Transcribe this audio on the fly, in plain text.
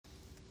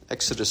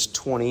Exodus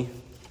 20,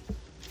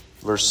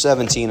 verse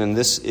 17, and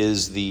this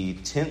is the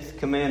 10th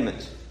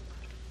commandment.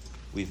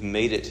 We've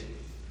made it.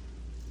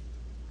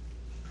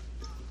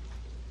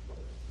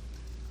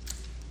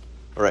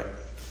 All right.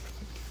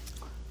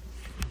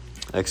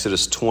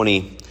 Exodus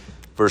 20,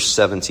 verse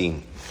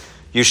 17.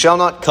 You shall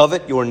not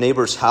covet your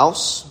neighbor's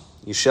house.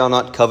 You shall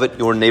not covet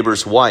your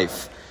neighbor's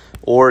wife,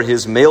 or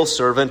his male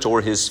servant,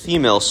 or his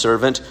female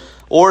servant,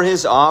 or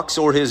his ox,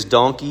 or his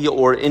donkey,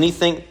 or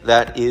anything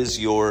that is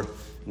your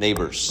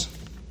neighbor's.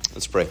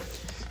 Let's pray.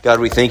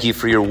 God, we thank you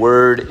for your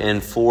word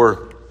and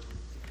for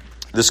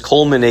this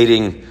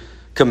culminating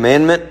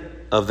commandment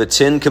of the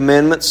 10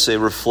 commandments, a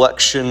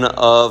reflection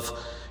of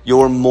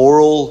your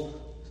moral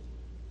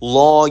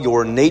law,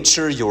 your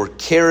nature, your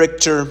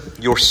character,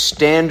 your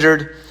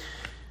standard.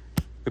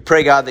 We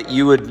pray, God, that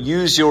you would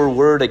use your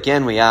word.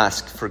 Again, we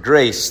ask for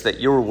grace, that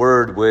your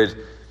word would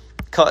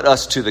cut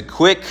us to the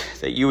quick,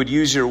 that you would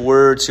use your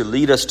word to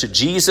lead us to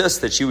Jesus,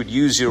 that you would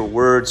use your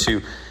word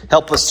to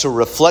help us to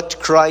reflect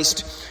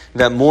Christ,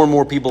 that more and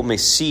more people may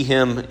see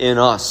him in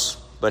us.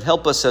 But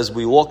help us as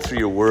we walk through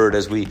your word,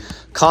 as we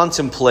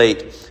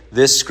contemplate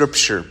this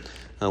scripture.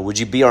 Would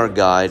you be our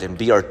guide and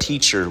be our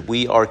teacher?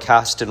 We are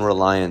cast in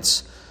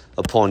reliance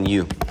upon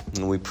you.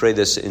 And we pray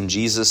this in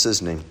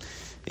Jesus' name.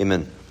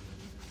 Amen.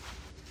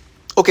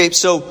 Okay,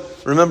 so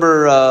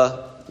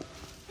remember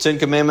 10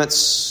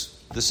 Commandments.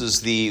 This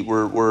is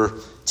we're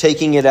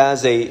taking it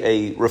as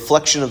a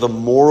reflection of the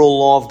moral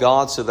law of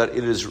God, so that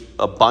it is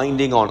a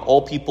binding on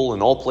all people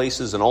in all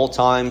places and all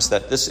times,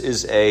 that this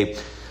is a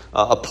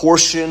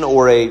portion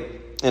or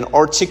an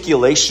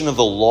articulation of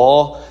the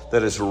law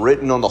that is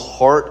written on the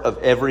heart of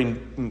every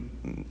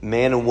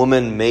man and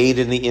woman made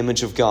in the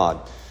image of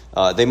God.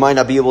 They might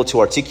not be able to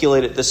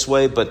articulate it this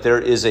way, but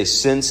there is a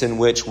sense in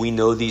which we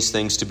know these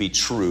things to be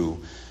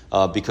true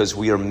because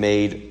we are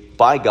made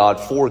by God,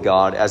 for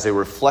God, as a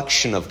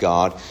reflection of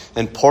God.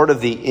 And part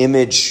of the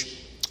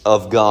image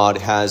of God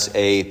has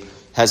a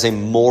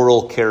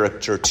moral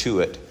character to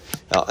it.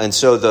 And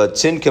so the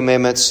 10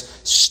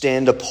 Commandments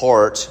stand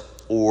apart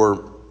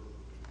or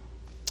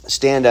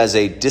stand as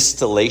a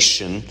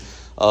distillation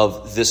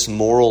of this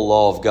moral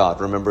law of God.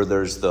 Remember,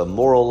 there's the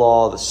moral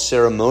law, the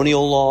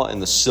ceremonial law,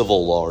 and the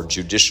civil law or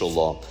judicial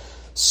law.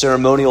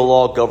 Ceremonial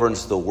law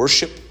governs the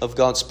worship of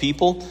God's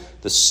people.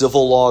 The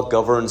civil law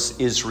governs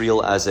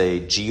Israel as a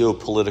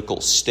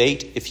geopolitical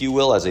state, if you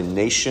will, as a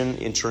nation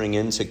entering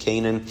into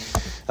Canaan.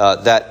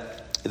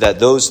 That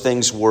those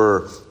things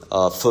were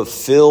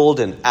fulfilled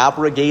and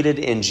abrogated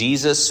in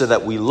Jesus, so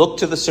that we look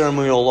to the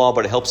ceremonial law,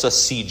 but it helps us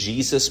see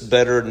Jesus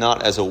better,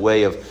 not as a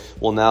way of,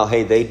 well, now,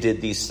 hey, they did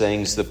these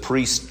things. The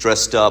priest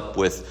dressed up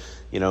with,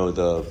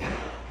 the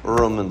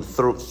Urim and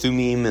the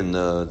Thummim and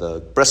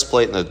the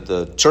breastplate and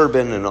the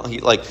turban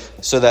and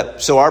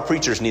so our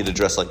preachers need to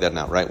dress like that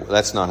now, right?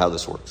 That's not how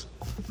this works.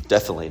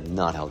 Definitely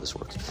not how this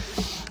works.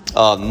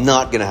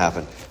 Not going to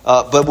happen.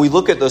 But we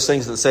look at those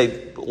things and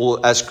say,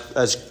 well, as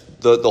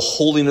the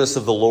holiness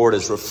of the Lord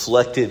is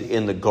reflected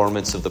in the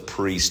garments of the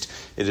priest,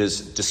 it is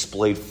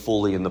displayed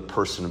fully in the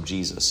person of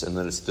Jesus, and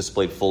then it's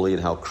displayed fully in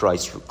how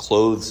Christ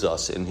clothes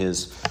us in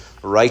his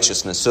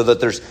righteousness, so that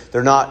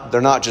they're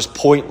not just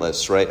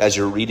pointless, right? As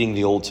you're reading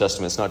the Old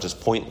Testament, it's not just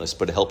pointless,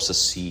 but it helps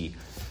us see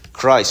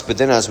Christ. But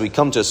then as we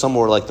come to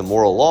somewhere like the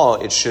moral law,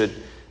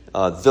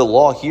 the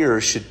law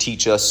here should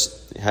teach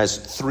us, it has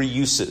three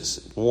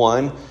uses.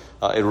 One,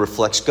 it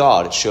reflects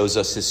God. It shows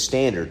us his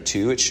standard.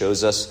 Two, it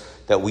shows us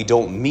that we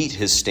don't meet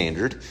his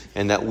standard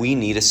and that we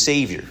need a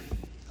Savior.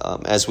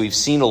 As we've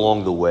seen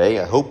along the way,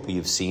 I hope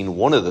you've seen,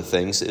 one of the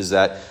things is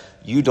that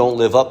you don't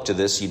live up to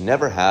this. You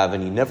never have,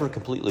 and you never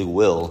completely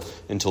will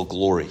until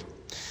glory.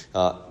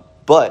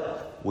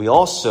 But we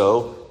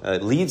also,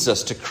 leads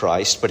us to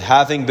Christ. But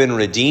having been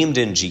redeemed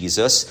in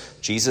Jesus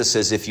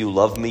says, if you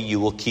love me, you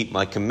will keep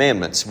my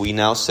commandments. We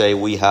now say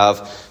we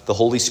have the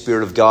Holy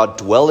Spirit of God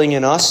dwelling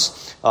in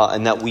us,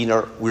 and that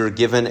we're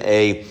given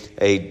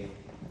a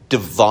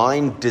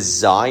divine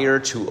desire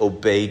to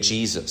obey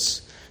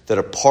Jesus. That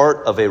a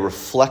part of a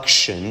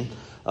reflection,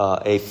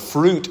 a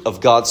fruit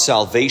of God's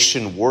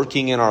salvation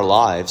working in our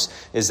lives,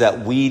 is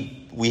that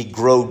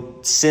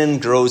sin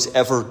grows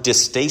ever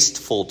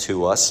distasteful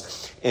to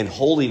us, and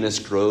holiness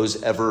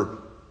grows ever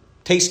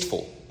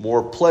tasteful,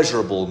 more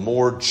pleasurable,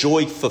 more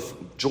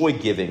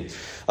joy-giving,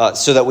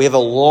 so that we have a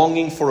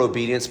longing for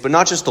obedience, but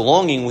not just a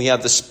longing, we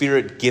have the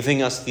Spirit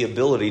giving us the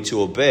ability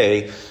to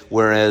obey,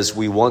 whereas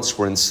we once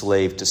were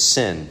enslaved to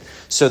sin.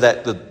 So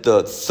that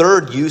the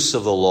third use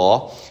of the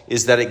law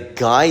is that it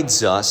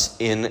guides us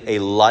in a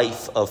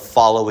life of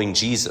following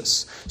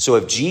Jesus. So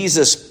if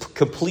Jesus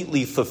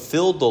completely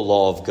fulfilled the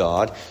law of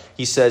God,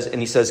 he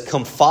says,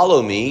 come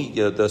follow me,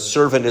 the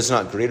servant is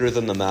not greater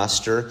than the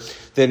master,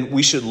 then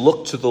we should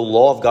look to the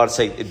law of God and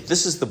say,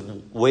 this is the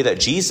way that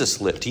Jesus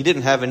lived. He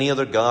didn't have any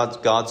other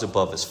gods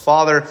above his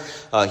Father.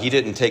 He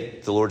didn't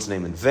take the Lord's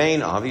name in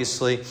vain,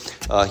 obviously.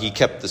 He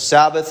kept the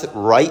Sabbath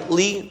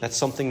rightly. That's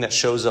something that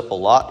shows up a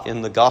lot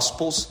in the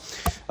Gospels.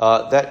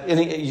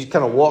 You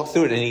kind of walk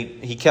through it,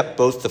 and he kept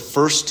both the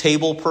first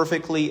table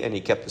perfectly, and he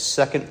kept the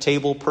second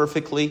table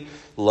perfectly.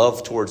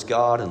 love towards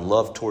God and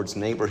love towards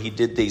neighbor. He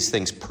did these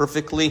things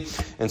perfectly.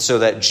 And so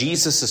that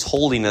Jesus'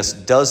 holiness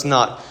does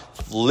not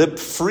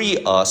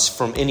free us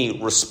from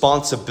any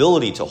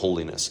responsibility to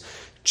holiness.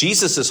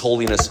 Jesus'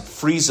 holiness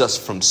frees us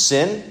from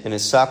sin in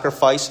his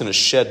sacrifice and his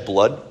shed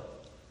blood.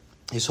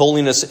 His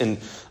holiness in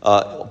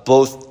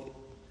both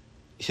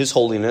his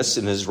holiness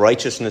and his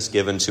righteousness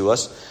given to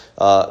us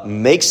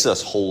makes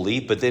us holy,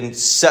 but then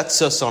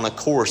sets us on a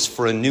course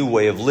for a new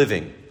way of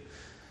living.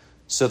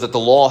 So that the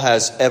law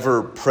has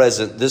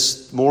ever-present,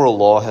 this moral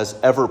law has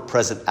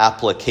ever-present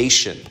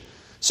application.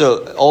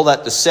 So all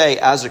that to say,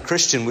 as a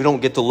Christian, we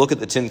don't get to look at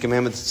the Ten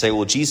Commandments and say,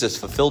 well, Jesus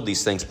fulfilled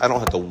these things. I don't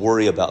have to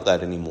worry about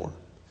that anymore.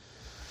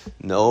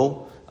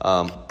 No,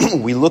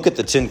 we look at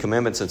the Ten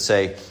Commandments and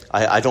say,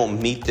 I don't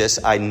meet this.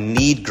 I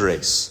need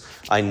grace.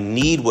 I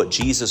need what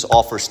Jesus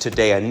offers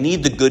today. I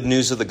need the good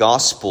news of the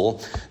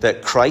gospel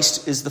that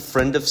Christ is the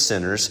friend of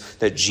sinners,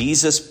 that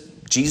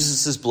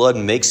Jesus' blood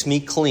makes me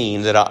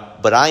clean,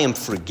 but I am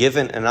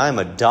forgiven and I am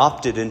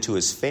adopted into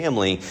his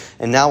family.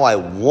 And now I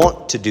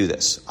want to do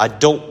this. I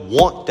don't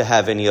want to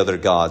have any other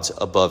gods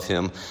above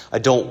him. I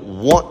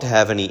don't want to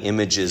have any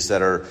images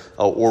that are,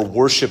 or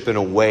worship in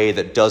a way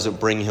that doesn't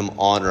bring him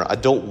honor. I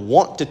don't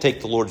want to take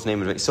the Lord's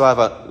name in vain.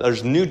 So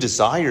there's new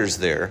desires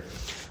there.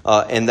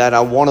 And that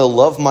I want to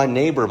love my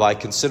neighbor by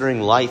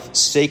considering life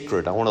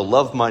sacred. I want to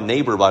love my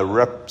neighbor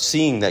by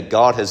seeing that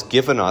God has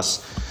given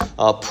us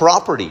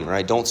property,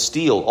 right? Don't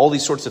steal, all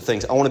these sorts of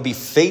things. I want to be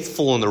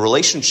faithful in the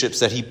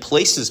relationships that he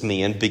places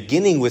me in,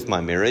 beginning with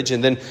my marriage,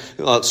 and then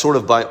sort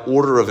of by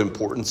order of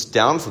importance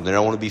down from there. I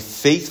want to be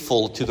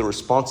faithful to the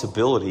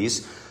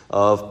responsibilities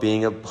of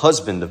being a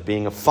husband, of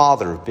being a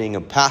father, of being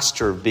a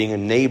pastor, of being a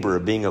neighbor,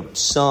 of being a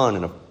son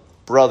and a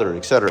brother,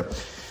 etc.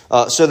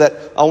 So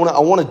that I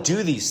want to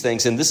do these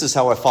things, and this is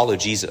how I follow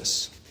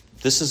Jesus.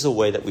 This is the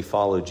way that we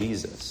follow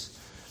Jesus.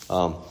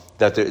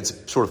 That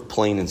it's sort of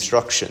plain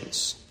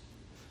instructions.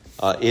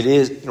 It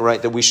is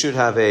right that we should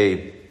have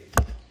an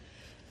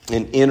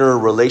inner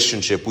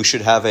relationship. We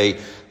should have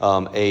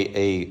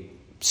a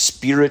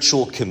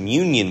spiritual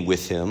communion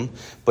with him.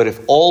 But if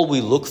all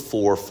we look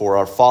for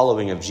our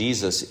following of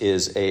Jesus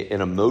is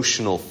an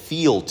emotional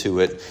feel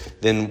to it,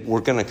 then we're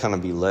going to kind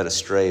of be led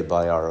astray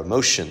by our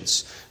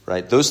emotions.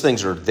 Right? Those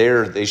things are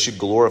there. They should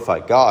glorify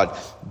God.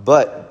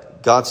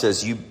 But God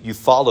says, you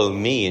follow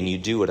me and you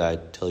do what I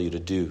tell you to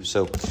do.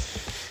 So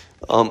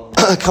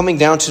coming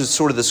down to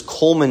sort of this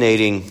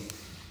culminating,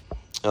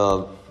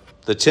 the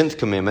 10th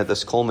commandment,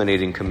 this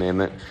culminating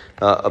commandment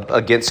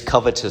against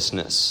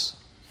covetousness.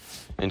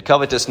 And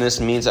covetousness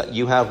means that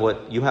you have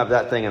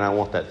that thing and I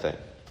want that thing.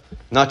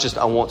 Not just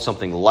I want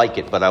something like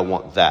it, but I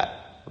want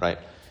that, right?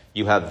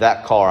 You have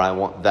that car, I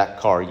want that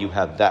car. You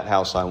have that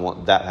house, I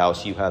want that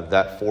house. You have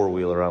that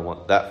four-wheeler, I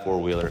want that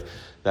four-wheeler.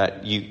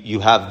 That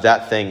you have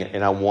that thing,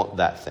 and I want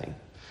that thing.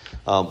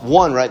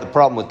 Right, the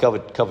problem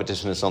with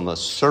covetousness on the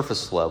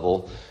surface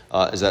level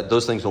is that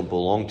those things don't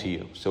belong to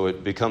you. So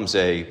it becomes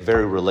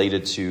very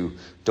related to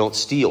don't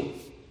steal.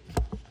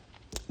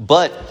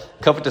 But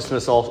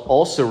covetousness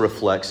also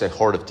reflects a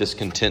heart of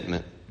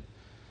discontentment.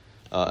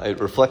 It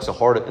reflects a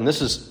heart, and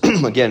this is,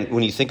 again,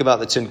 when you think about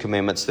the Ten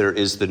Commandments, there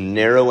is the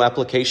narrow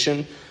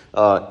application.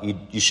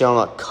 You shall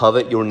not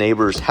covet your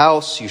neighbor's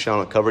house. You shall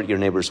not covet your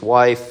neighbor's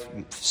wife,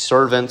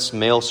 servants,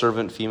 male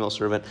servant, female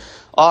servant,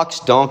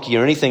 ox, donkey,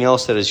 or anything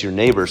else that is your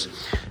neighbor's.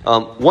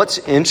 What's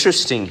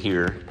interesting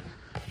here,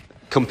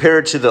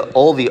 compared to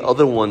all the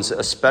other ones,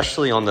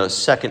 especially on the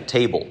second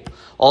table,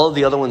 all of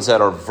the other ones that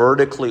are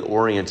vertically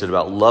oriented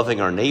about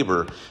loving our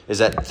neighbor, is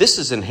that this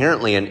is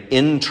inherently an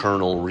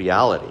internal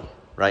reality.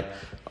 Right?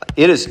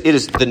 It is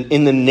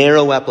in the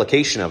narrow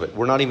application of it.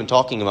 We're not even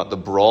talking about the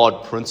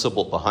broad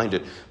principle behind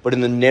it, but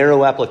in the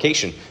narrow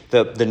application.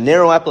 The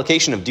narrow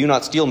application of do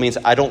not steal means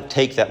I don't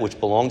take that which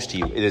belongs to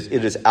you.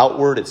 It is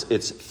outward,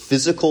 it's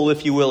physical,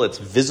 if you will, it's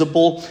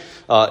visible.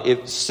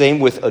 Same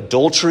with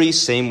adultery,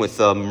 same with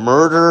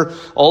murder.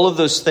 All of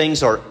those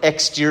things are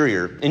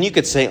exterior. And you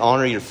could say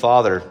honor your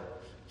father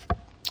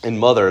and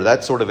mother.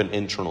 That's sort of an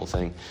internal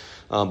thing.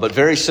 But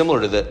very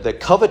similar to that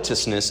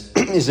covetousness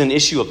is an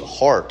issue of the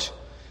heart.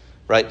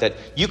 Right, that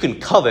you can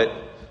covet,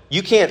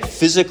 you can't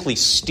physically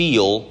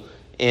steal,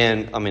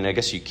 and I mean, I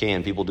guess you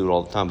can. People do it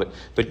all the time,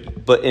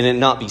 but and it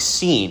not be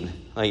seen,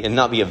 like, and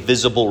not be a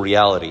visible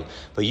reality.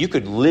 But you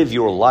could live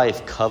your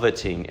life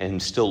coveting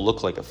and still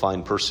look like a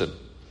fine person,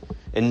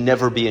 and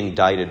never be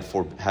indicted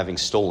for having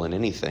stolen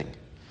anything.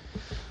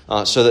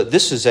 So that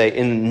this is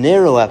in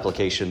narrow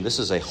application, this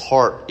is a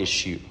heart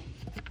issue.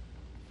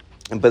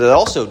 But it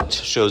also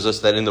shows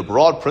us that in the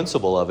broad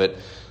principle of it,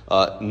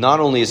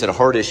 not only is it a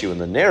heart issue in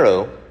the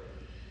narrow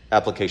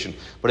application,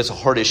 but it's a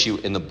hard issue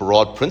in the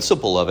broad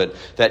principle of it,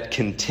 that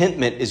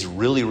contentment is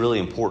really, really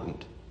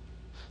important.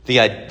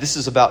 This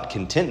is about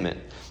contentment,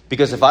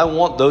 because if I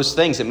want those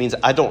things, it means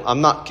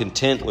I'm not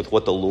content with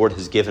what the Lord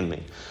has given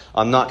me.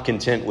 I'm not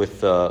content with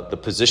the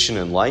position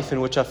in life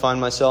in which I find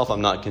myself.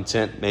 I'm not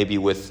content maybe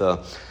with the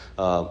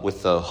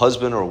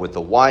husband or with the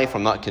wife.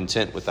 I'm not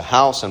content with the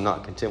house. I'm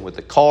not content with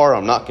the car.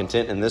 I'm not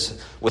content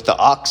with the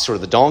ox or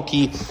the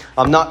donkey.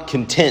 I'm not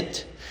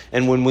content.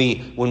 And when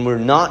we're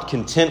not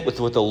content with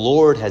what the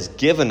Lord has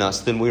given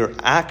us, then we are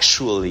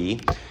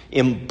actually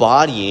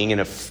embodying, in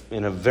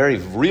a very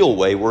real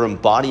way, we're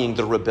embodying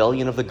the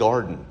rebellion of the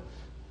garden.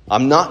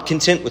 I'm not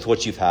content with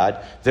what you've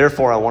had,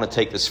 therefore I want to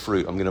take this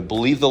fruit. I'm going to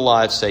believe the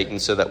lie of Satan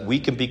so that we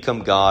can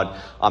become God.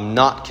 I'm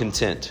not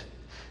content.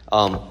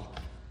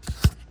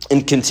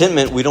 In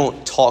contentment, we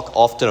don't talk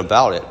often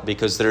about it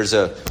because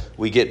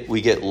we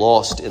get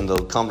lost in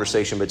the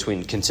conversation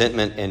between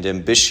contentment and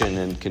ambition,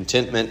 and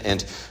contentment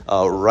and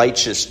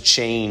righteous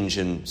change,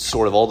 and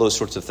sort of all those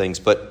sorts of things.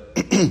 But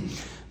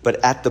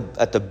at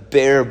the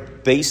bare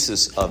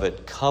basis of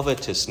it,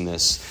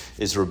 covetousness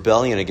is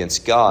rebellion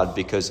against God,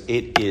 because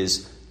it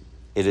is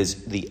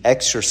the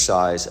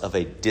exercise of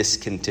a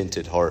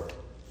discontented heart.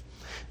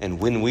 And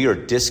when we are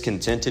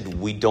discontented,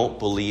 we don't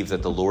believe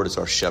that the Lord is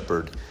our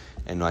shepherd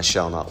and I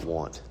shall not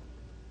want.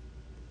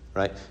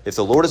 Right? If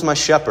the Lord is my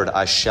shepherd,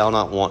 I shall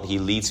not want. He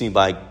leads me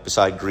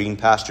beside green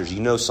pastures. You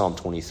know Psalm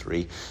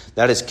 23.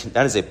 That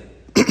is a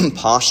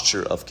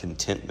posture of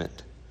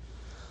contentment.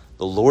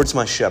 The Lord's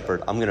my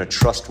shepherd. I'm going to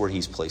trust where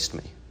he's placed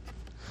me.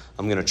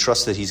 I'm going to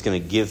trust that he's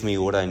going to give me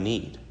what I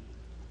need.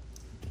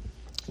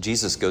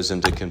 Jesus goes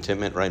into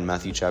contentment right in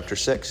Matthew chapter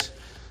 6.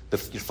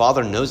 Your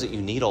Father knows that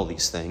you need all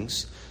these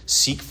things.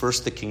 Seek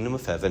first the kingdom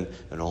of heaven,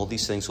 and all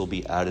these things will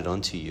be added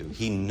unto you.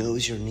 He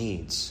knows your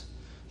needs.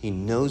 He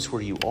knows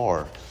where you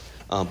are.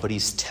 But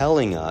he's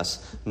telling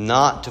us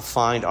not to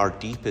find our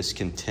deepest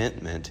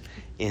contentment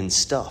in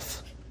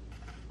stuff,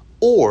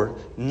 or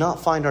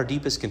not find our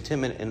deepest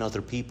contentment in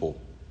other people.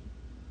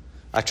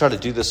 I try to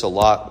do this a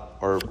lot,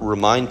 or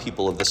remind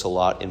people of this a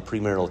lot in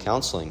premarital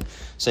counseling,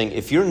 saying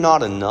if you're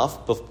not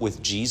enough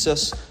with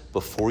Jesus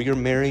before you're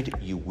married,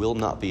 you will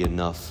not be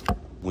enough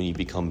when you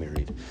become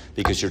married,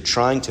 because you're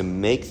trying to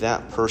make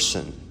that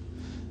person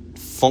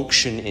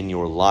function in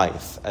your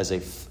life as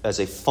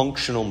a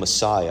functional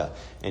Messiah,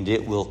 and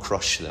it will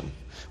crush them.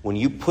 When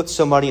you put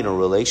somebody in a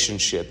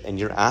relationship and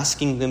you're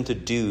asking them to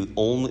do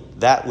only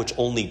that which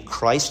only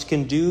Christ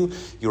can do,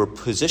 you're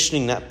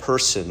positioning that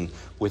person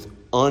with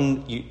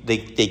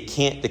they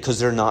can't, because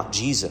they're not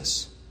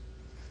Jesus.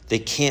 They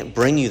can't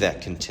bring you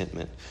that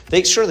contentment.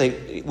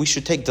 We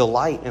should take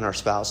delight in our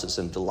spouses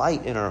and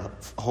delight in our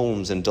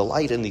homes and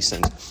delight in these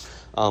things.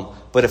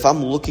 But if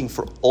I'm looking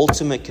for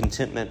ultimate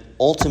contentment,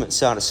 ultimate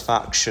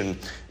satisfaction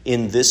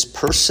in this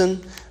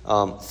person,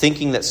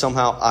 thinking that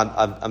somehow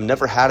I've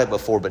never had it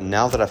before, but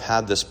now that I've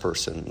had this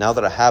person,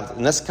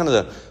 and that's kind of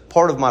the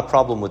part of my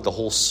problem with the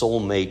whole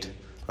soulmate,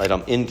 right?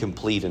 I'm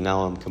incomplete and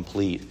now I'm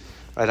complete,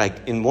 right?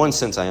 In one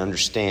sense, I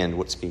understand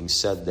what's being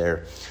said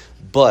there.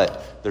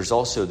 But there's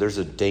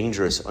a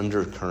dangerous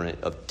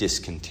undercurrent of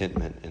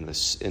discontentment in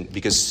this,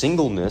 because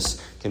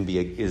singleness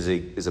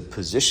is a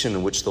position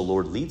in which the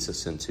Lord leads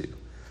us into,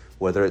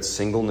 whether it's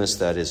singleness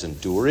that is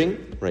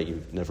enduring, right?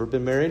 You've never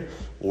been married,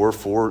 or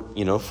for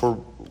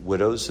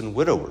widows and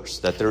widowers,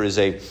 that there's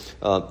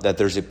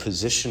a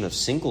position of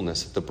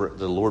singleness that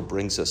the Lord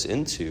brings us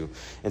into,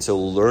 and so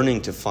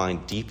learning to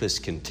find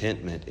deepest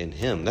contentment in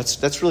Him.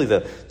 That's really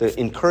the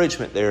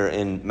encouragement there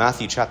in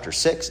Matthew chapter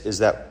 6, is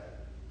that.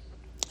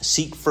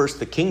 Seek first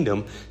the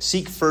kingdom.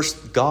 Seek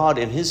first God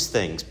and His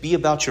things. Be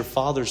about your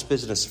Father's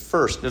business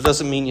first. It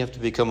doesn't mean you have to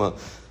become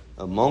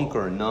a monk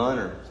or a nun,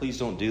 or please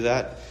don't do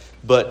that.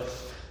 But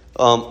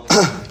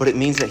it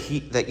means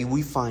that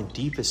we find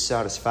deepest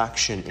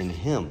satisfaction in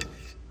Him.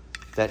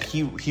 That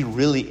He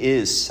really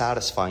is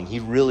satisfying. He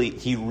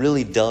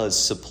really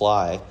does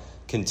supply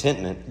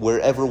contentment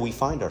wherever we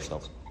find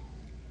ourselves,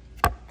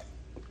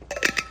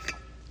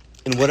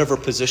 in whatever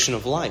position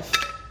of life.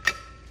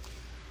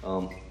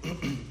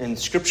 And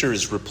Scripture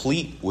is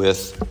replete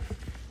with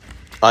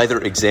either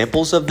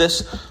examples of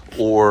this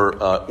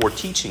or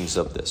teachings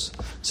of this.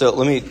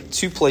 So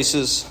two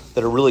places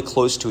that are really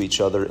close to each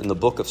other in the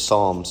book of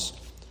Psalms,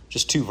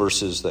 just two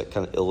verses that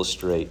kind of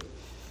illustrate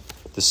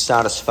the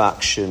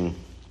satisfaction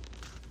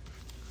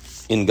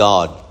in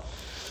God.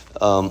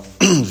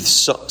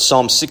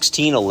 Psalm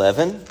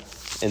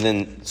 16:11, and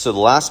then so the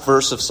last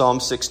verse of Psalm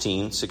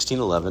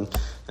 16:11,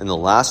 and the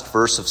last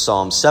verse of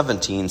Psalm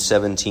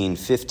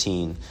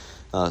 17:15.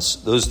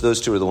 Those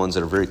two are the ones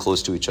that are very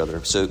close to each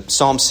other. So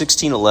Psalm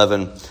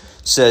 16:11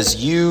 says,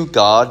 "You,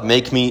 God,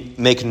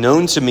 make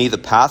known to me the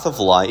path of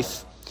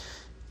life.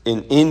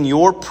 In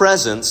your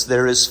presence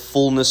there is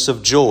fullness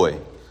of joy.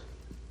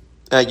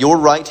 At your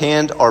right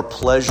hand are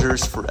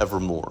pleasures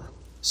forevermore."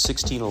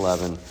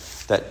 16:11,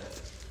 that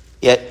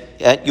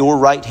at your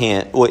right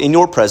hand, in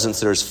your presence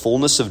there is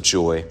fullness of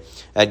joy.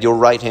 At your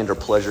right hand are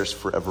pleasures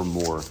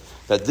forevermore.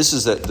 That this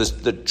is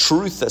the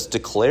truth that's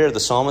declared. The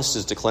psalmist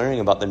is declaring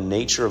about the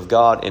nature of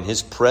God and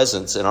His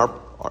presence, and our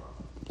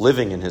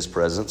living in His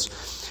presence,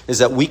 is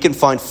that we can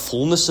find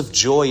fullness of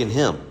joy in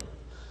Him.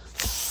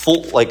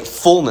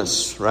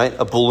 Fullness, right?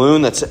 A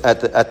balloon that's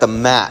at the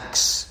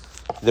max.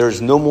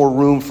 There's no more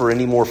room for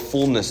any more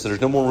fullness.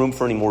 There's no more room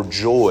for any more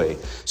joy.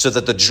 So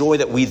that the joy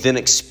that we then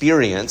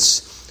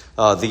experience,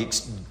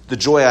 the the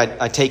joy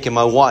I take in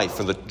my wife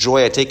or the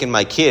joy I take in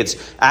my kids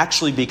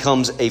actually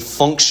becomes a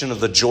function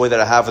of the joy that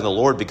I have in the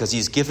Lord because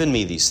he's given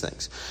me these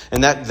things.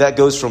 And that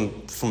goes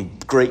from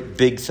great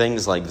big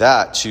things like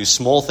that to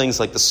small things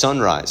like the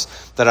sunrise,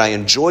 that I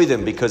enjoy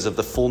them because of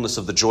the fullness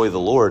of the joy of the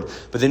Lord.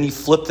 But then you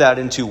flip that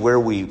into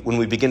when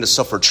we begin to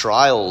suffer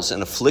trials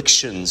and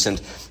afflictions, and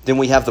then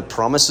we have the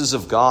promises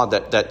of God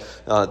that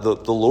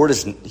the Lord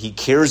he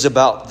cares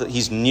about,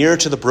 he's near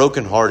to the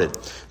brokenhearted.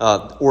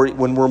 Or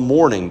when we're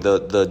mourning,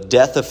 the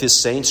death of his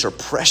saints are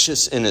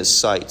precious in his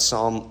sight,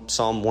 Psalm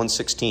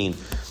 116.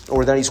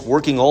 Or that he's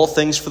working all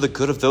things for the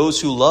good of those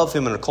who love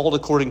him and are called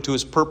according to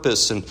his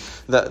purpose. And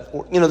that,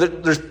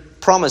 there's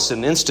promise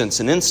and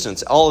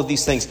instance, all of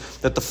these things,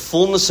 that the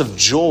fullness of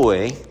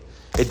joy,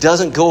 it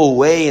doesn't go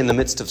away in the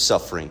midst of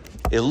suffering.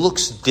 It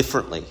looks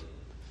differently.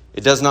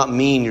 It does not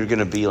mean you're going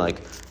to be like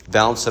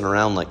bouncing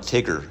around like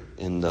Tigger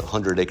in the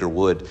 100-acre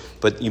wood,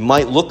 but you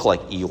might look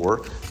like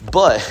Eeyore,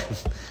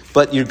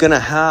 but you're going to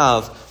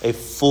have a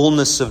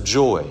fullness of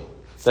joy,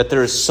 that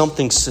there is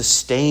something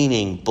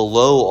sustaining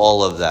below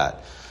all of that.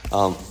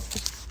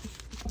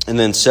 And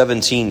then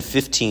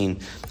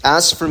 17:15,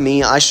 as for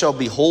me, I shall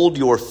behold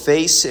your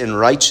face in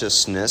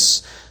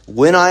righteousness.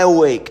 When I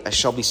awake, I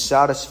shall be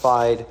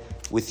satisfied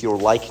with your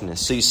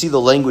likeness. So you see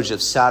the language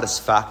of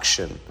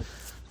satisfaction,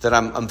 that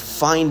I'm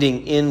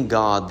finding in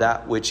God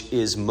that which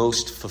is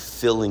most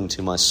fulfilling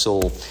to my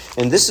soul.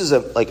 And this is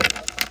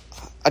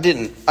I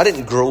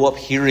didn't grow up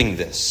hearing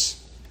this.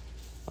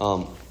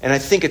 And I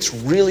think it's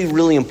really,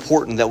 really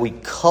important that we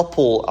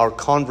couple our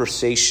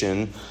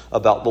conversation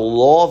about the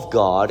law of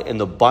God and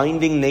the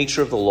binding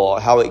nature of the law,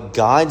 how it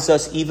guides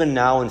us even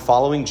now in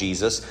following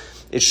Jesus.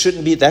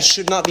 That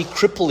should not be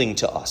crippling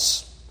to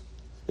us.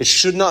 It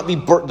should not be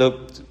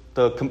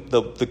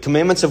the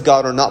commandments of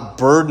God are not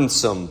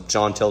burdensome,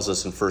 John tells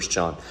us in 1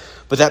 John.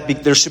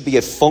 But there should be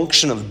a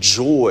function of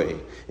joy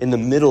in the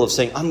middle of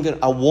saying,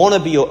 I want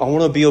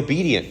to be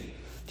obedient.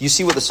 Do you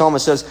see what the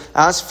psalmist says?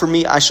 As for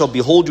me, I shall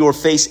behold your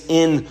face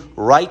in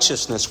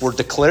righteousness. We're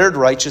declared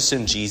righteous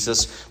in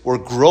Jesus. We're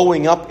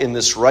growing up in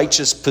this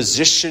righteous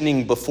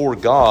positioning before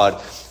God,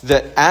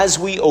 that as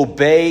we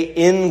obey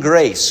in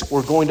grace,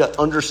 we're going to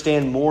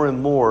understand more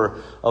and more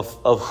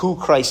of who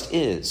Christ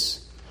is.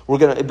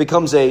 It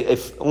becomes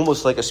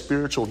almost like a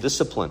spiritual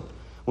discipline.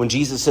 When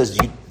Jesus says,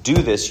 you do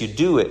this, you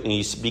do it, and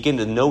you begin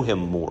to know him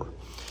more.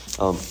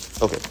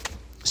 Okay.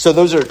 So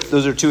those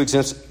are two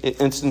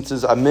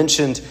instances. I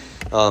mentioned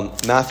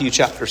Matthew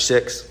chapter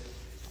 6.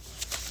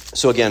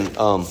 So again,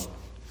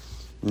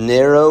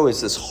 narrow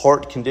is this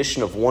heart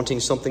condition of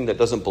wanting something that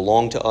doesn't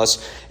belong to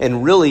us.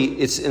 And really,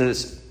 it's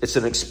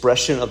an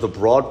expression of the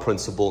broad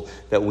principle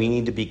that we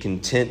need to be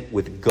content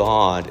with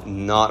God,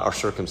 not our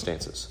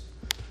circumstances.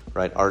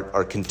 Right?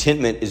 Our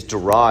contentment is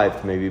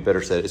derived, maybe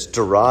better said, it's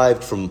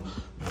derived from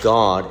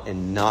God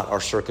and not our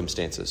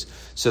circumstances,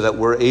 so that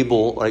we're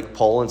able, like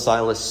Paul and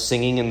Silas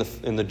singing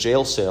in the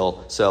jail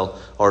cell,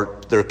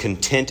 they're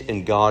content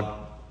in God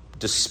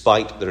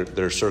despite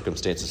their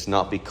circumstances,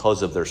 not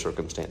because of their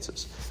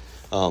circumstances.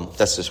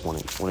 That's just one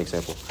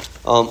example.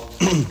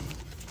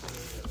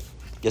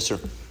 Yes, sir.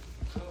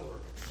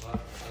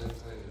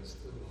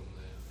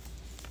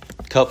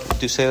 Cup.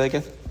 Do say that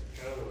again.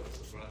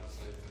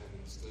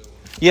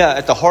 Yeah,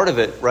 at the heart of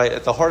it, right?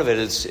 At the heart of it,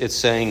 it's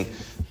saying.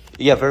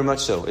 Yeah, very much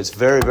so. It's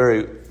very,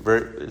 very,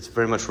 very. It's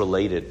very much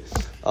related.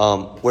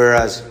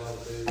 Whereas,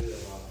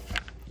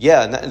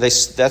 yeah,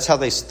 that's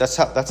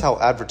how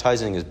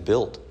advertising is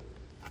built,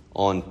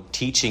 on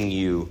teaching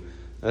you.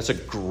 That's a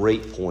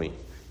great point.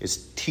 It's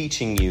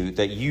teaching you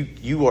that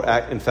you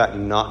are in fact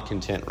not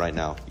content right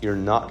now. You're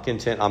not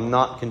content. I'm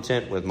not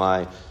content with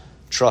my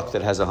truck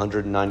that has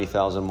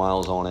 190,000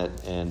 miles on it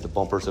and the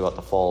bumper's about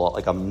to fall off.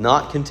 Like, I'm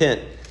not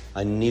content.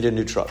 I need a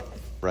new truck.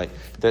 Right?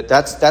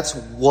 That's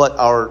what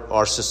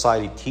our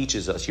society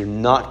teaches us. You're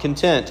not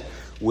content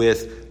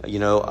with,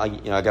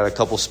 I got a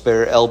couple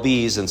spare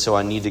LBs, and so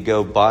I need to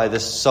go buy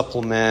this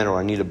supplement, or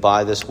I need to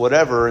buy this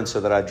whatever, and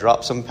so that I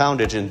drop some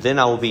poundage, and then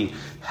I will be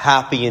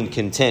happy and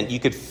content. You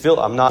could feel,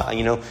 I'm not,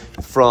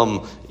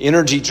 from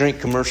energy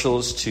drink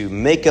commercials to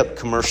makeup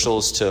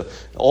commercials to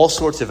all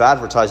sorts of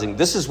advertising.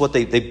 This is what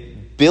they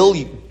bill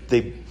you.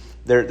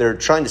 They're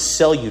trying to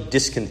sell you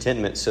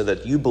discontentment so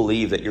that you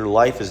believe that your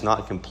life is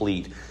not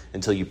complete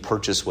until you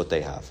purchase what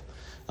they have.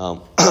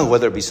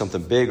 Whether it be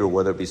something big or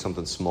whether it be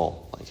something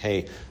small. Like,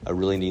 hey, I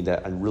really need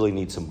that. I really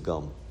need some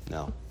gum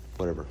now.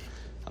 Whatever.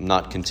 I'm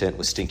not content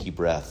with stinky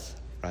breath.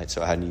 Right?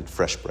 So I need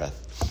fresh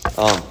breath.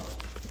 But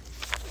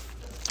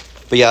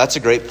yeah, that's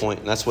a great point.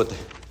 And that's what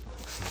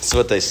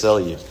they sell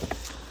you.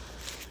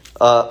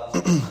 I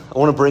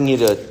want to bring you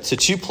to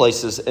two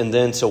places and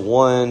then to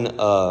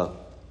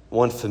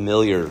one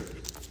familiar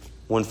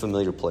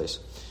place.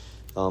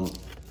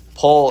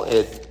 Paul,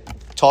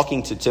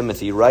 talking to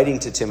Timothy, writing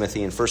to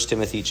Timothy in 1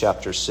 Timothy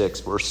chapter 6,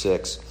 verse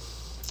 6,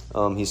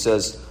 he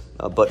says,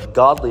 but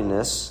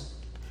godliness,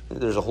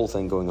 there's a whole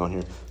thing going on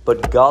here,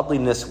 but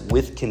godliness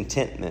with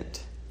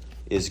contentment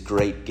is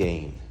great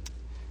gain.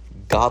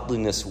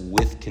 godliness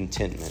with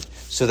contentment.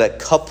 So that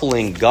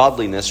coupling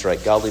godliness,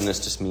 right? Godliness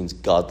just means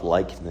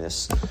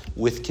godlikeness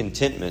with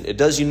contentment. It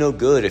does you no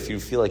good if you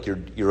feel like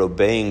you're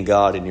obeying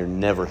God and you're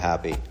never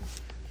happy.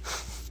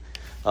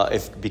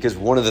 Because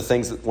one of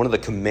the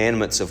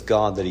commandments of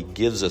God that he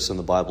gives us in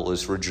the Bible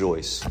is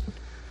rejoice.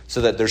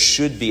 So that there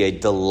should be a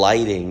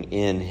delighting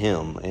in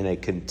him and a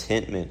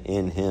contentment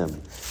in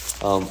him.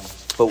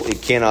 But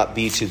it cannot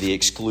be to the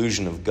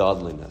exclusion of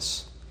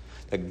godliness.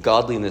 That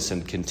godliness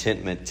and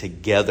contentment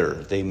together,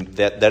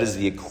 that is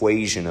the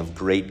equation of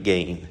great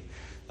gain.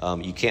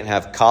 You can't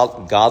have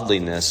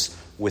godliness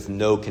with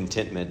no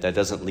contentment. That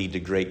doesn't lead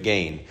to great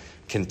gain.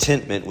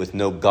 Contentment with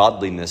no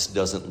godliness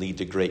doesn't lead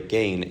to great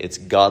gain. It's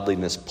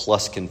godliness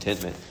plus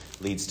contentment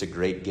leads to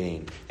great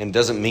gain. And it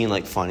doesn't mean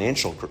like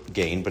financial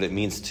gain, but it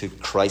means to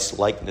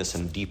Christ-likeness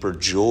and deeper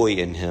joy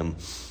in him.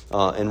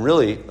 And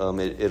really,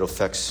 it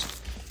affects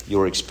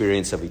your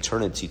experience of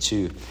eternity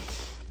too.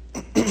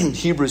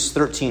 Hebrews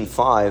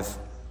 13:5.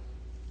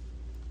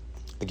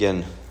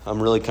 Again,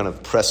 I'm really kind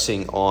of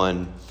pressing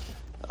on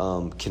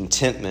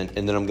contentment,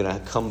 and then I'm going to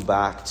come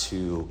back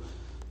to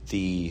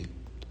the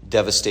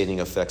devastating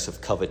effects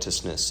of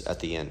covetousness at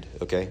the end.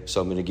 Okay, so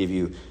I'm going to give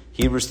you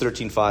Hebrews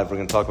 13:5. We're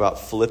going to talk about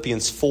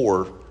Philippians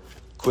 4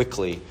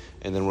 quickly,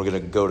 and then we're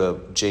going to go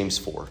to James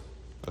 4.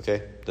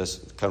 Okay, that's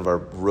kind of our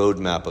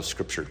roadmap of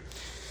Scripture.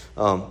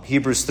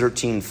 Hebrews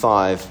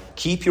 13:5.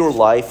 Keep your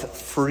life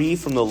free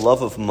from the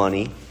love of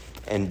money,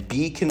 and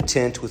be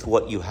content with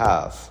what you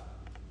have.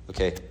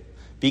 Okay,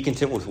 be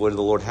content with what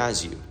the Lord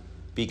has you.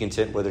 Be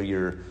content whether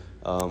you're,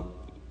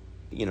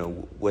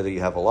 whether you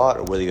have a lot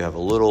or whether you have a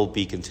little.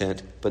 Be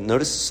content. But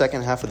notice the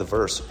second half of the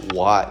verse.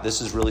 Why?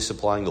 This is really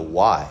supplying the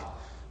why.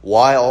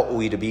 Why ought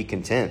we to be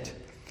content?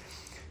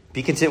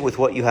 Be content with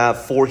what you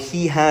have, for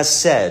he has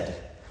said,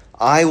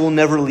 I will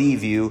never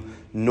leave you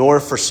nor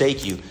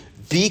forsake you.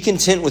 Be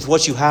content with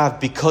what you have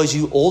because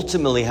you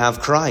ultimately have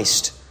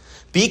Christ.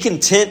 Be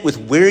content with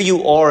where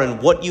you are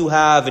and what you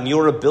have and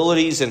your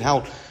abilities and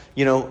how,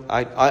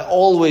 I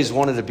always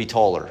wanted to be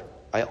taller.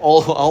 I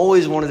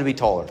always wanted to be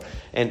taller.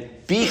 And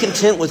be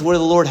content with where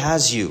the Lord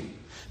has you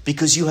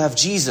because you have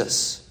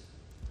Jesus.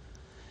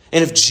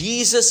 And if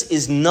Jesus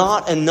is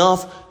not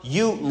enough,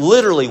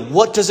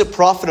 what does it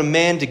profit a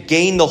man to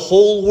gain the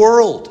whole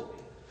world?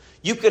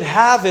 You could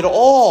have it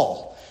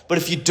all. But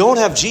if you don't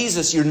have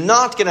Jesus, you're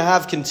not going to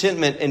have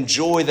contentment and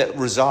joy that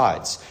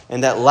resides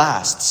and that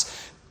lasts.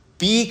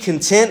 Be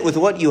content with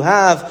what you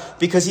have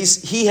because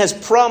he has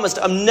promised,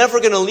 I'm never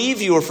going to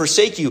leave you or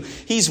forsake you.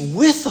 He's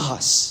with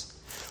us.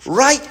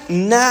 Right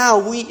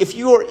now, if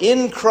you are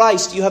in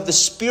Christ, you have the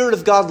Spirit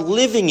of God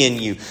living in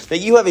you. That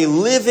you have a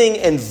living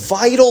and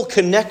vital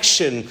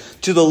connection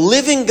to the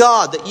living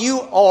God. That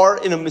you are,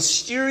 in a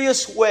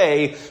mysterious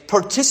way,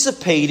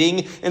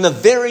 participating in the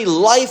very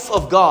life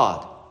of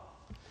God.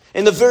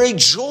 In the very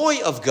joy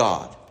of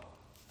God.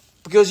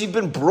 Because you've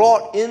been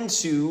brought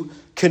into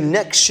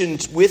connection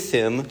with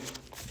him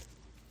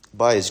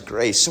by his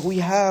grace. So we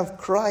have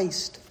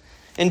Christ.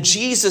 And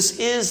Jesus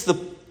is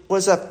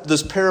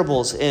those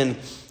parables in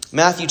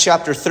Matthew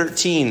chapter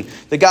 13.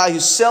 The guy who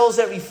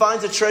he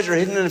finds a treasure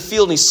hidden in a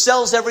field and he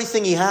sells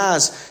everything he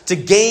has to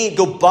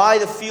go buy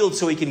the field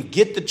so he can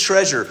get the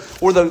treasure.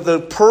 Or the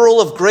pearl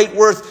of great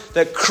worth,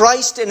 that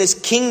Christ and his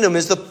kingdom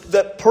is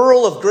that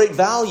pearl of great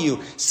value.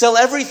 Sell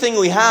everything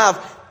we have.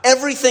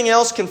 Everything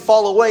else can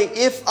fall away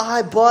if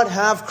I but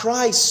have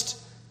Christ.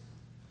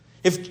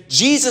 If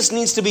Jesus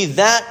needs to be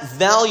that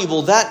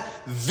valuable, that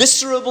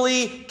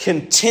viscerally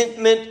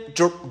contentment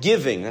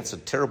giving, that's a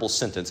terrible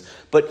sentence,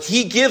 but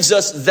he gives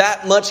us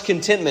that much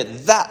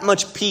contentment, that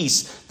much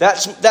peace,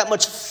 that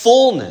much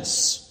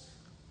fullness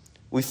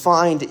we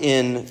find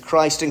in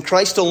Christ and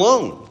Christ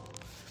alone.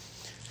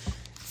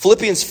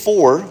 Philippians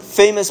 4,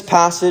 famous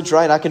passage,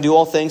 right? I can do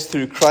all things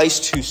through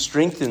Christ who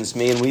strengthens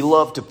me. And we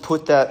love to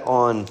put that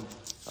on,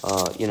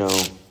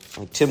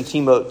 like Tim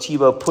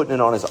Tebow putting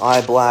it on his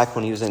eye black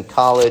when he was in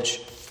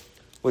college,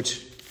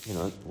 which,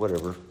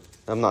 whatever.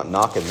 I'm not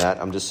knocking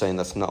that. I'm just saying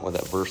that's not what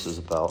that verse is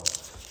about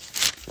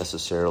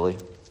necessarily.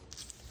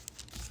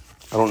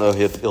 I don't know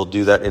if he'll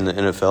do that in the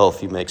NFL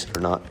if he makes it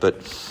or not.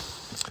 But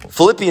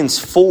Philippians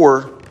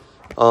 4,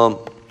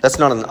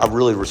 I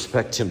really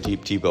respect Tim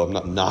Tebow. I'm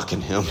not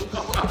knocking him.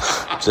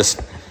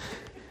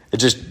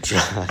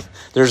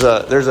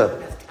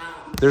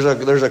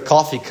 There's a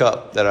coffee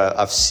cup that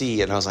I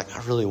see, and I was like,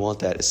 I really want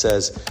that. It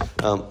says,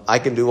 I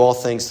can do all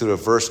things through a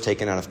verse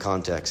taken out of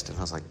context. And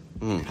I was like,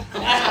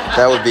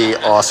 that would be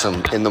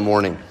awesome in the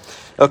morning.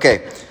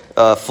 Okay,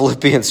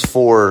 Philippians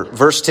 4,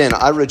 verse 10.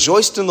 I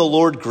rejoiced in the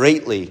Lord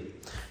greatly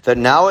that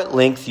now at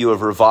length you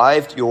have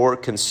revived your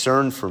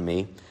concern for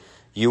me.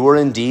 You were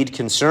indeed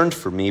concerned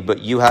for me, but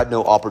you had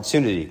no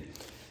opportunity.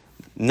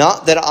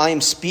 Not that I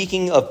am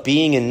speaking of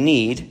being in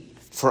need,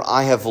 for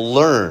I have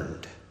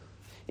learned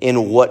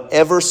in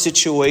whatever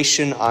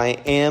situation I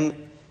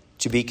am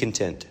to be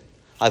content.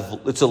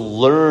 It's a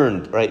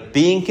learned, right?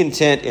 Being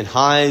content in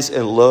highs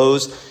and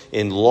lows,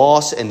 in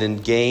loss and in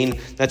gain.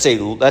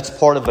 That's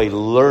part of a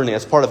learning.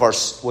 That's part of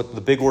what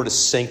the big word is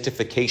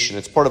sanctification.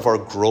 It's part of our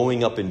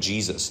growing up in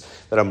Jesus,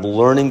 that I'm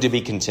learning to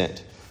be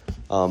content.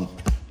 I'm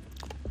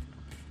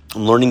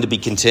learning to be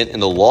content in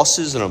the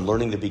losses, and I'm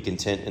learning to be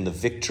content in the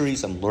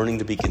victories. I'm learning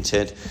to be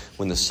content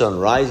when the sun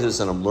rises,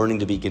 and I'm learning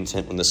to be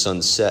content when the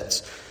sun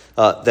sets.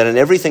 That in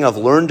everything I've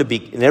learned to be,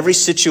 in every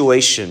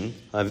situation,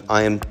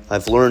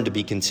 I've learned to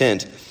be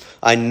content.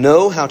 I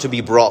know how to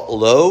be brought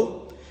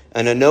low,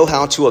 and I know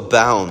how to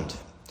abound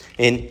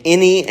in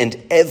any and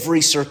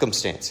every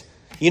circumstance.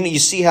 You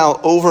see how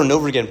over and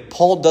over again,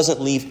 Paul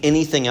doesn't leave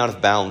anything out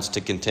of bounds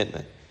to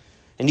contentment.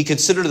 And you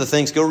consider the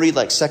things, go read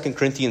like 2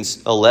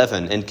 Corinthians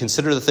 11 and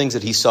consider the things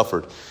that he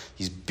suffered.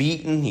 He's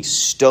beaten, he's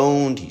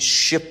stoned, he's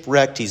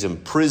shipwrecked, he's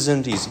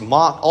imprisoned, he's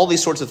mocked, all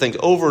these sorts of things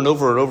over and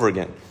over and over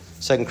again.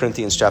 2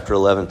 Corinthians chapter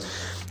 11.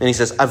 And he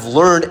says, I've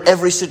learned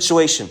every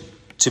situation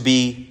to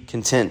be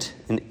content.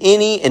 In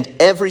any and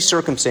every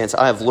circumstance,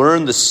 I have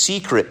learned the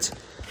secret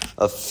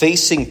of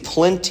facing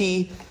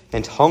plenty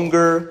and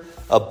hunger,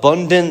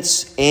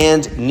 abundance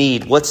and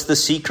need. What's the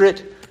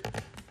secret?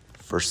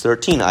 Verse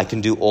 13, I can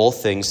do all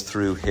things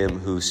through him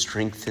who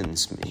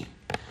strengthens me.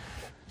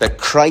 That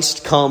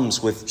Christ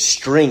comes with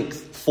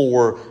strength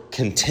for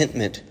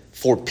contentment,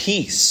 for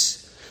peace,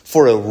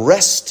 for a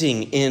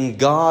resting in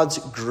God's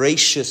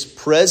gracious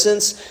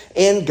presence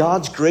and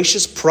God's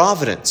gracious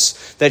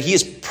providence. That he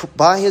is,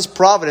 by his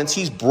providence,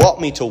 he's brought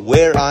me to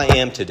where I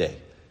am today.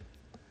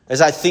 As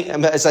I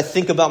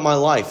think about my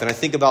life and I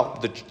think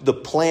about the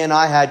plan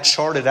I had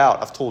charted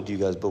out, I've told you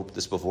guys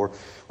this before,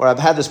 where I've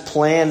had this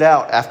planned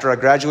out after I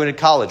graduated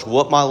college,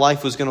 what my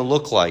life was going to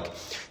look like.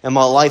 And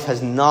my life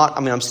has not,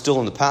 I'm still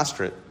in the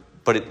pastorate,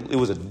 but it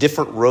was a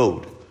different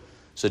road.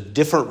 It's a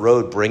different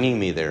road bringing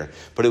me there,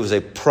 but it was a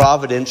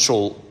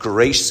providential,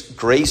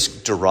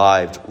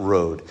 grace-derived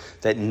road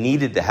that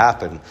needed to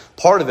happen.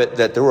 Part of it,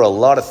 that there were a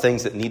lot of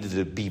things that needed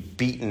to be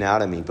beaten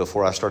out of me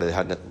before I started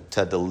had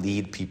to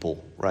lead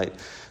people, right?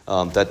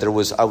 I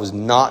was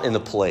not in the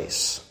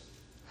place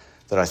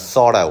that I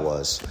thought I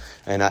was,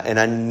 and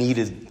I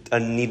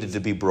needed to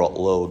be brought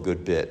low a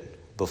good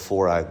bit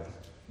before I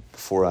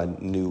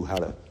knew how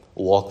to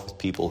walk with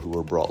people who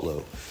were brought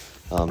low.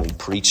 And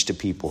preach to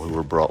people who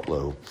were brought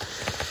low.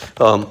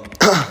 And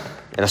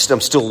I'm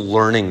still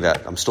learning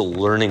that. I'm still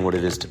learning what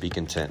it is to be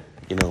content.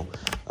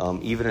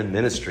 Even in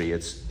ministry,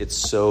 it's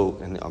so,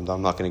 and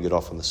I'm not going to get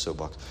off on the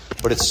soapbox,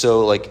 but it's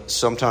so like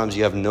sometimes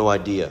you have no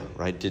idea,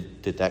 right?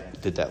 Did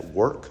that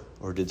work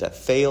or did that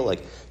fail?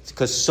 Like,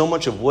 because so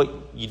much of what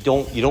you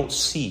don't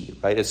see,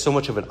 right? It's so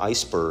much of an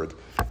iceberg,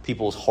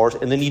 people's hearts,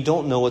 and then you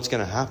don't know what's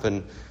going to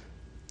happen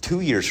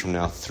 2 years from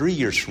now, 3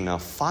 years from now,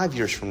 5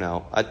 years from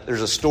now.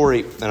 There's a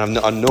story, and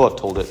I know I've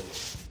told it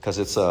because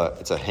it's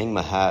a hang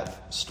my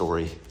hat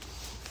story.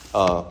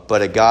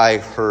 But a guy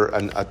heard,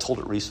 and I told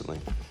it recently,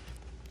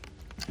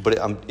 but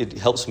it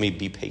helps me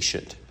be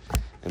patient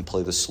and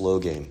play the slow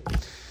game.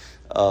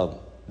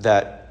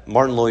 That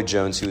Martin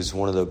Lloyd-Jones, who was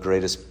one of the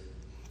greatest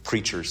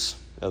preachers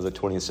of the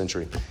 20th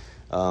century,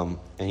 and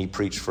he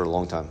preached for a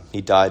long time.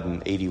 He died in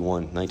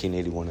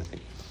 1981, I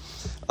think.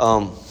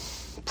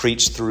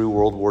 Preached through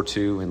World War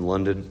II in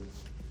London.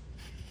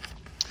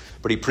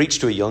 But he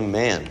preached to a young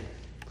man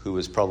who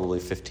was probably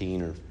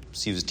 15 or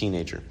he was a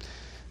teenager.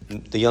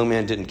 The young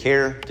man didn't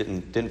care,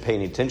 didn't pay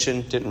any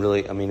attention,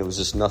 it was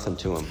just nothing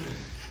to him.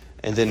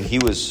 And then he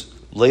was,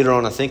 later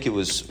on, I think it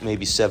was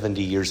maybe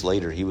 70 years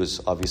later, he was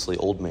obviously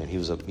old man. He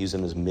was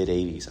in his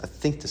mid-80s. I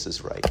think this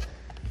is right.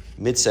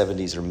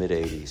 Mid-70s or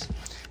mid-80s.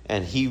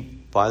 And he,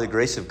 by the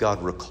grace of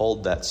God,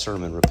 recalled that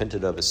sermon,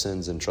 repented of his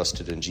sins, and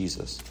trusted in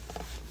Jesus.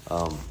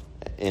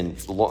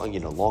 And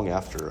long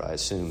after, I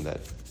assume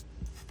that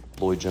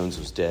Lloyd-Jones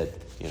was dead,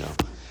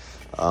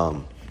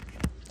 and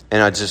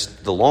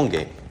the long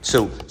game.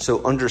 So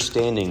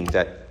understanding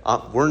that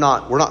we're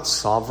not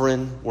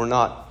sovereign,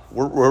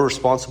 we're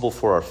responsible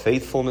for our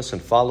faithfulness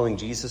and following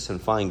Jesus and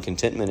finding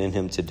contentment in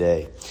him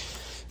today.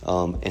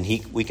 And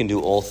we can do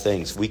all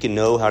things. We can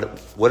know how to,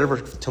 whatever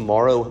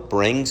tomorrow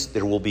brings,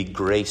 there will be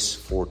grace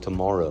for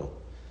tomorrow.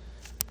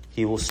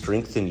 He will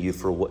strengthen you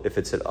for if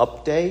it's an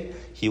up day,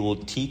 he will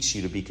teach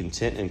you to be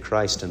content in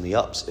Christ in the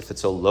ups. If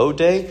it's a low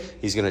day,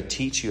 he's going to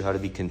teach you how to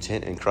be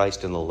content in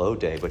Christ in the low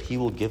day. But he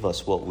will give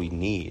us what we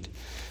need.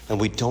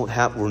 And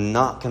we're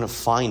not going to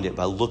find it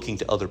by looking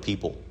to other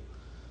people.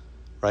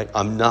 Right?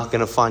 I'm not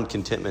going to find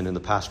contentment in the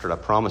pastorate, I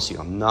promise you.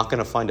 I'm not going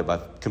to find it by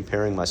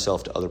comparing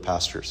myself to other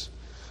pastors.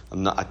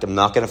 I'm not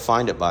going to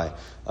find it by,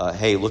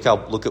 hey, look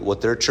at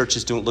what their church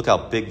is doing. Look how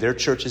big their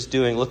church is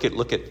doing. Look at.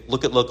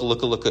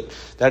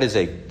 That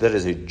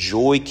is a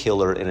joy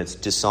killer, and it's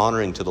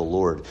dishonoring to the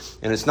Lord.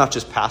 And it's not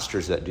just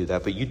pastors that do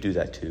that, but you do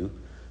that too,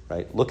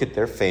 right? Look at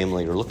their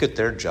family, or look at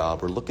their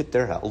job, or look at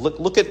their house.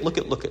 Look at.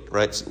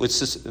 Right? It's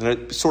just, and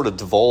it sort of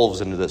devolves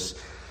into this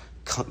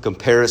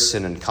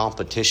comparison and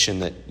competition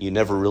that you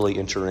never really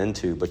enter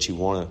into, but you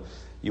want to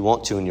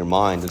to in your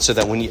mind. And so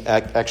that when you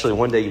actually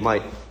one day you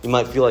might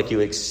feel like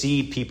you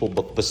exceed people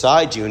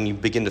beside you, and you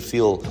begin to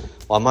feel,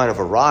 well, I might have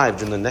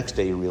arrived, and the next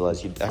day you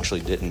realize you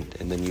actually didn't.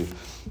 And then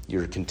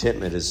your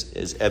contentment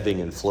is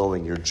ebbing and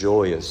flowing. Your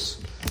joy is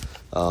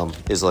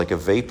like a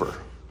vapor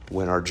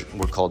when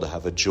we're called to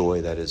have a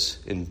joy that is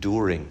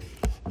enduring.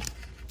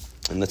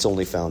 And that's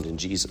only found in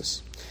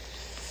Jesus.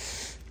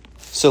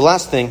 So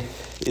last thing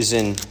is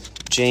in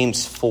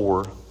James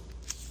 4.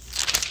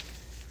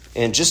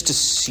 And just to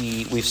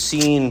see, we've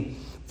seen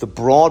the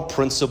broad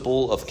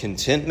principle of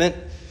contentment.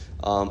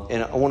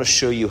 And I want to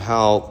show you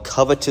how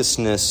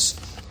covetousness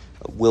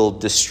will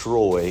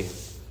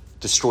destroys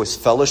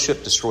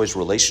fellowship, destroys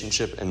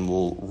relationship, and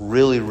will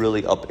really,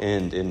 really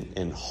upend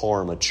and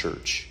harm a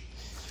church.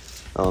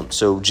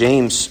 So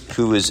James,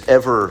 who is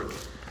ever,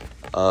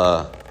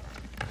 always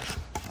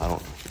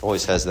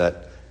has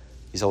that,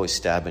 he's always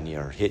stabbing you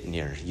or hitting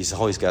you. He's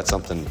always got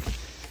something.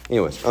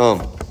 Anyways,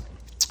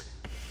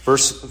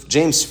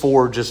 James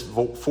 4,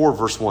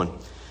 verse 1.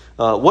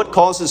 What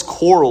causes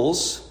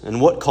quarrels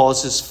and what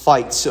causes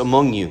fights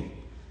among you?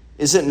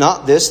 Is it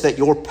not this, that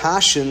your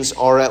passions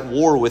are at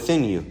war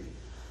within you?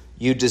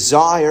 You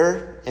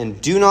desire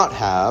and do not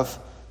have,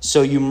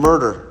 so you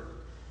murder.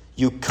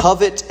 You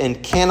covet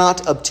and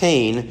cannot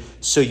obtain,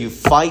 so you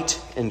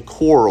fight and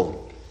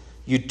quarrel.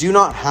 You do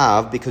not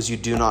have because you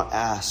do not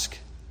ask.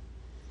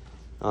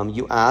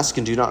 You ask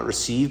and do not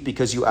receive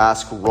because you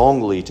ask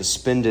wrongly to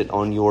spend it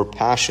on your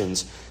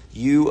passions.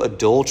 You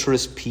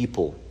adulterous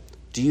people,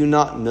 do you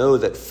not know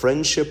that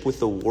friendship with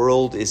the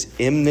world is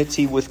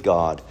enmity with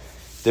God?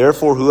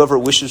 Therefore, whoever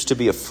wishes to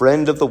be a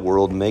friend of the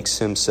world makes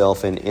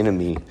himself an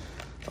enemy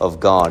of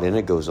God. And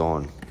it goes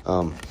on.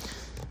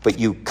 But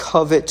you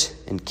covet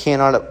and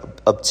cannot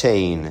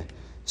obtain,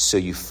 so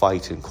you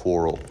fight and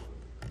quarrel.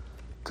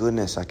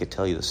 Goodness, I could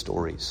tell you the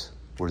stories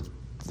where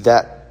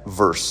that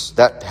verse,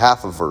 that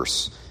half a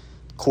verse,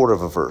 quarter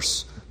of a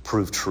verse,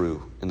 proved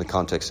true in the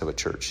context of a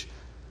church.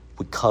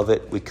 We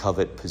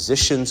covet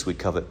positions, we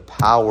covet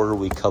power,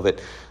 we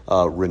covet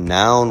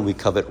renown, we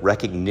covet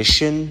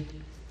recognition,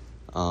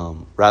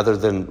 rather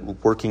than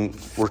working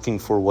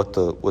for what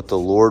the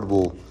Lord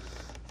will,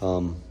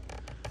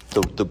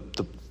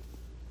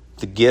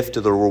 the gift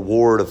of the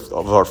reward of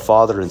our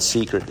Father in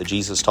secret that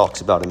Jesus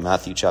talks about in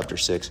Matthew chapter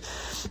 6.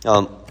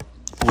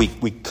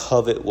 We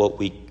covet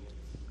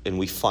and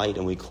we fight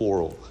and we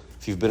quarrel.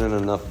 If you've been in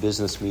enough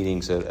business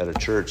meetings at a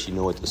church, you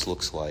know what this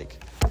looks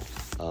like.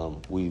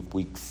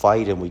 We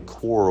fight and we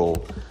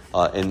quarrel,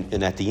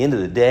 and at the end of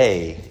the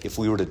day, if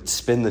we were to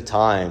spend the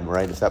time,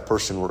 right, if that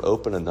person were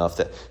open enough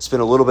to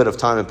spend a little bit of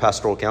time in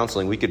pastoral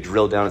counseling, we could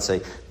drill down and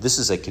say, this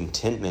is a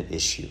contentment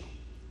issue.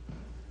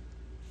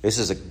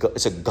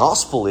 It's a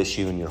gospel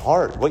issue in your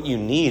heart. What you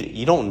need,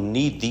 you don't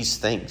need these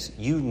things.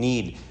 You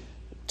need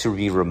to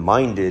be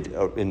reminded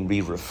and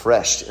be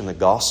refreshed in the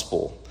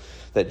gospel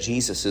that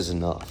Jesus is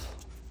enough.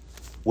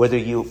 Whether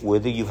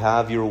you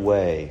have your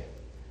way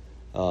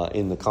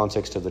in the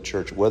context of the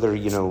church, whether,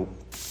 and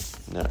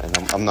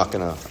I'm not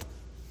going to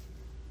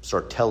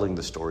start telling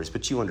the stories,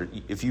 but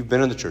if you've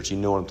been in the church, you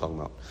know what I'm talking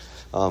about.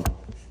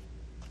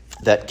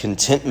 That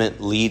contentment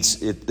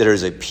there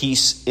is a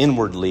peace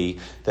inwardly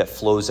that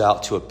flows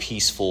out to a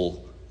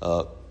peaceful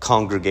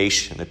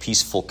congregation, a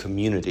peaceful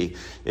community.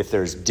 If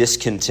there's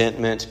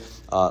discontentment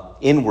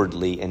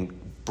inwardly and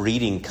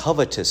breeding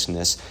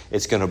covetousness,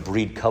 it's going to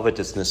breed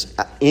covetousness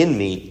in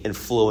me and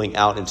flowing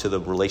out into the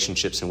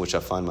relationships in which I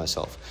find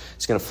myself.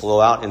 It's going to flow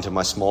out into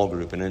my small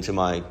group and into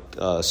my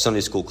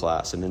Sunday school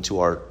class and into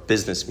our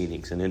business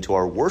meetings and into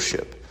our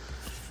worship.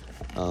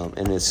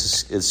 And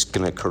it's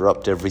going to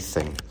corrupt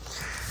everything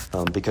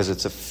because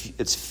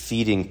it's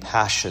feeding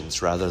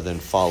passions rather than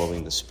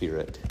following the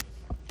Spirit.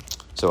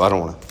 So I don't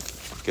want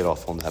to get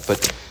off on that,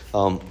 but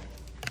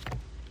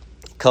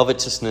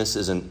covetousness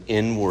is an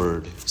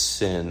inward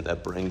sin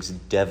that brings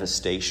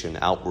devastation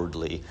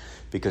outwardly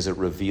because it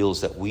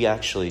reveals that we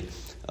actually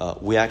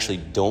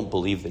don't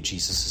believe that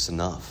Jesus is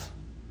enough.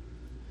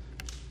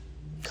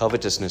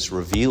 Covetousness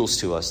reveals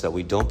to us that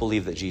we don't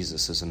believe that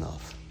Jesus is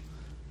enough.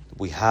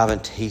 We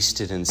haven't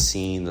tasted and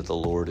seen that the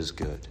Lord is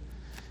good.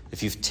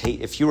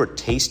 If you are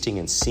tasting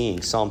and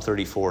seeing, Psalm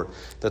 34,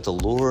 that the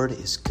Lord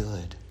is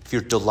good. If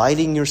you're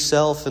delighting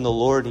yourself in the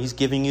Lord, He's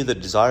giving you the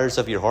desires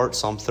of your heart,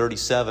 Psalm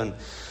 37,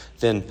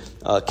 then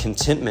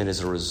contentment is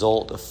a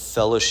result of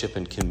fellowship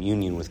and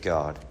communion with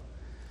God.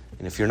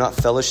 And if you're not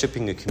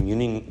fellowshipping and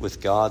communing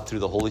with God through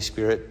the Holy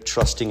Spirit,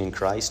 trusting in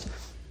Christ,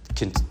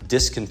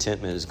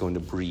 discontentment is going to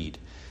breed.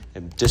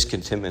 And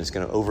discontentment is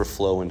going to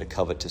overflow into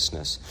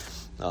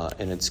covetousness.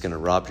 And it's going to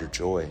rob your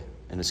joy.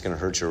 And it's going to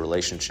hurt your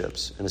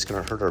relationships. And it's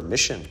going to hurt our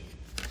mission.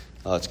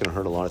 It's going to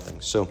hurt a lot of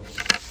things. So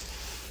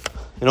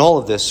in all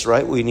of this,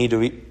 right,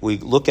 we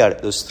look at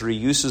it, those three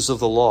uses of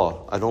the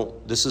law.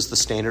 This is the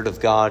standard of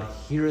God.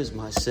 Here is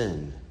my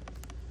sin.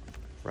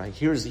 Right?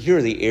 Here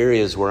are the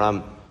areas where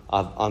I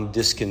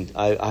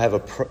have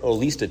at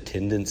least a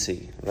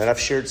tendency. Right? I've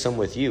shared some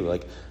with you.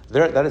 Like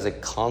there's a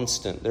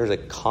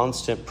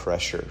constant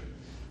pressure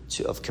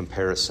of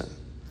comparison.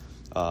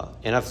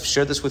 And I've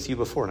shared this with you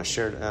before, and I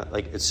shared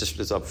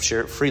I've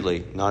shared it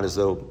freely, not as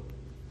though,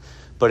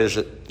 but as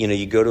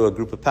you go to a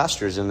group of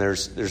pastors, and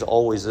there's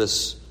always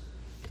this,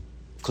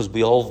 because a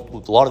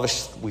lot of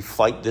us, we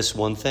fight this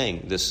one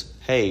thing, this,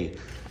 hey,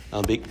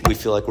 we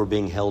feel like we're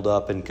being held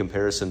up in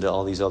comparison to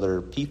all these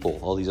other people,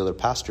 all these other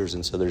pastors,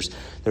 and so there's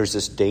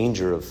this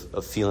danger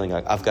of feeling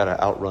like I've got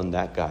to outrun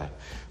that guy,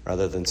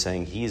 rather than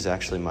saying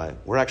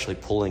we're actually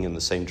pulling in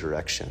the same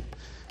direction.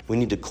 We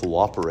need to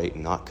cooperate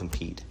and not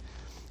compete.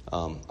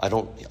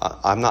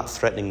 I'm not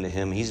threatening to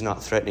him. He's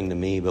not threatening to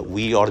me, but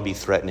we ought to be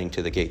threatening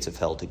to the gates of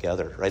hell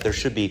together, right? But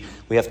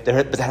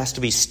that has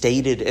to be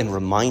stated and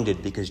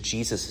reminded, because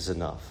Jesus is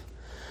enough.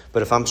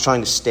 But if I'm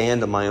trying to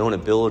stand on my own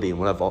ability and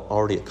what I've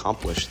already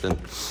accomplished, then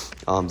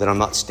I'm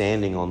not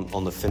standing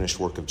on the finished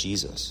work of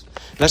Jesus.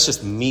 And that's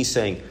just me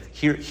saying,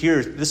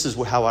 this is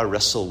how I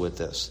wrestle with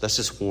this. That's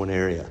just one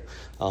area.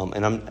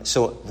 And I'm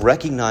so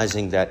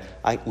recognizing that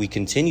we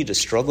continue to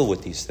struggle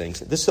with these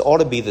things. This ought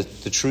to be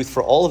the truth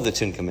for all of the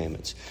Ten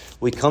Commandments.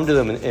 We come to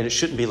them, and it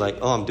shouldn't be like,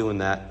 oh, I'm doing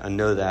that, I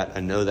know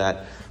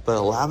that. But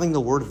allowing the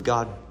Word of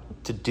God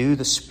to do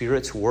the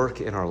Spirit's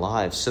work in our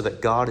lives, so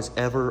that God is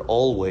ever,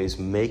 always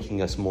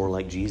making us more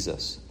like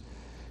Jesus.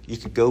 You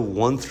could go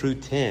 1 through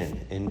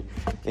 10,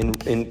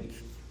 and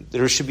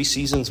there should be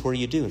seasons where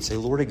you do, and say,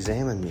 Lord,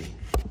 examine me.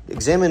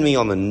 Examine me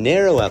on the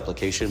narrow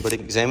application, but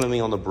examine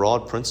me on the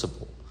broad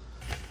principle.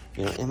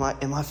 Am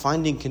I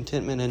finding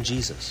contentment in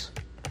Jesus?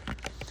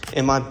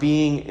 Am I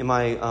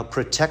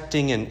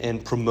protecting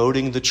and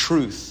promoting the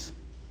truth,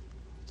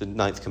 the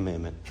 9th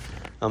commandment?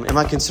 Am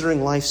I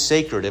considering life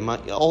sacred? Am I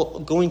all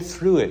going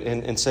through it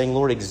and saying,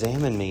 Lord,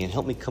 examine me and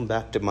help me come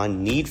back to my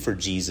need for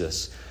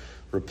Jesus,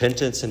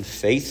 repentance and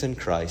faith in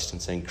Christ,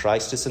 and saying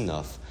Christ is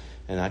enough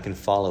and I can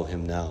follow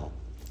him now.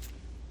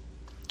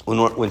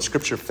 When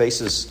Scripture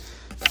faces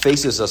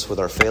us with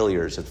our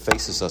failures and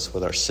faces us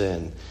with our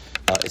sin,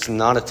 it's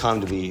not a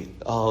time to be,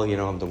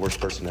 I'm the worst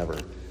person ever.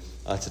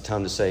 It's a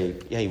time to say,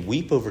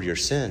 weep over your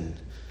sin,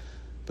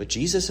 but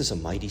Jesus is a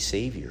mighty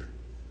Savior.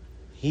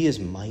 He is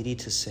mighty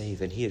to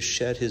save, and he has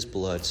shed his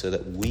blood so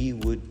that we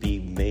would be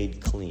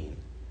made clean.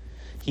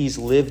 He's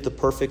lived the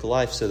perfect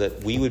life so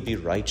that we would be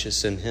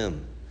righteous in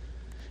him.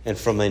 And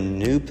from a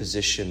new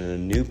position and a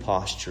new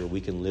posture,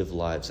 we can live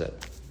lives that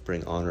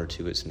bring honor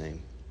to his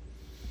name.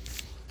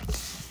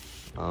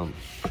 Let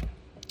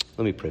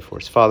me pray for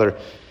us. Father,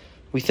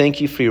 we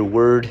thank you for your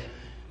word,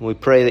 and we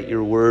pray that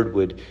your word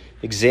would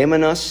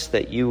examine us,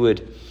 that you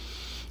would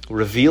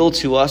reveal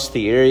to us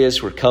the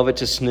areas where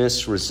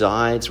covetousness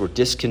resides, where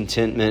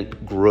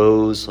discontentment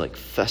grows like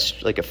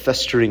a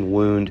festering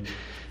wound.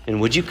 And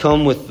would you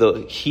come with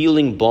the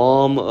healing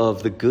balm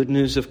of the good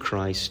news of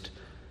Christ,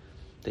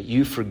 that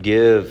you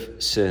forgive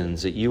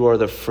sins, that you are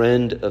the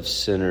friend of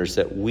sinners,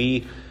 that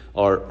we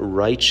are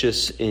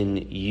righteous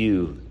in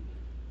you,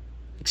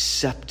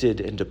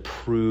 accepted and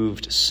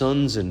approved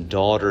sons and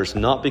daughters,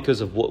 not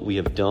because of what we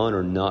have done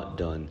or not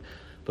done,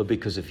 but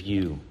because of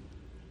you.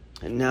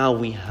 And now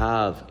we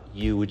have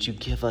you. Would you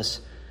give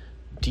us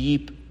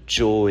deep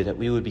joy, that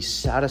we would be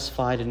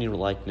satisfied in your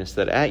likeness,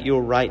 that at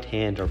your right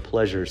hand are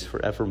pleasures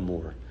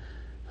forevermore.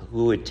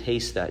 We would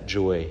taste that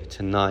joy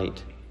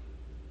tonight.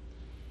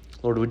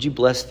 Lord, would you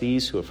bless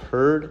these who have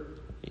heard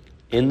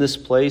in this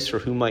place or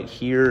who might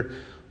hear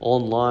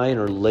online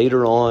or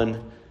later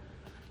on?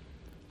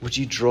 Would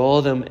you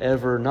draw them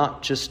ever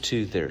not just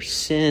to their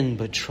sin,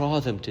 but draw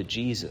them to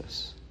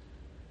Jesus?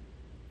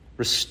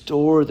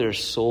 Restore their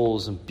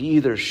souls and be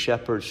their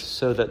shepherds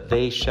so that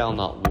they shall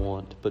not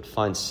want, but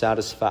find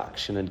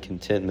satisfaction and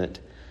contentment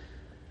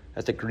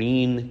at the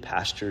green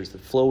pastures, the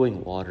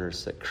flowing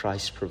waters that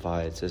Christ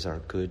provides as our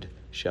good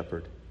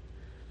shepherd.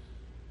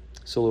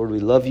 So, Lord, we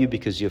love you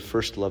because you have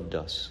first loved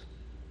us.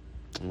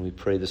 And we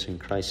pray this in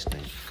Christ's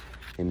name.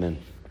 Amen.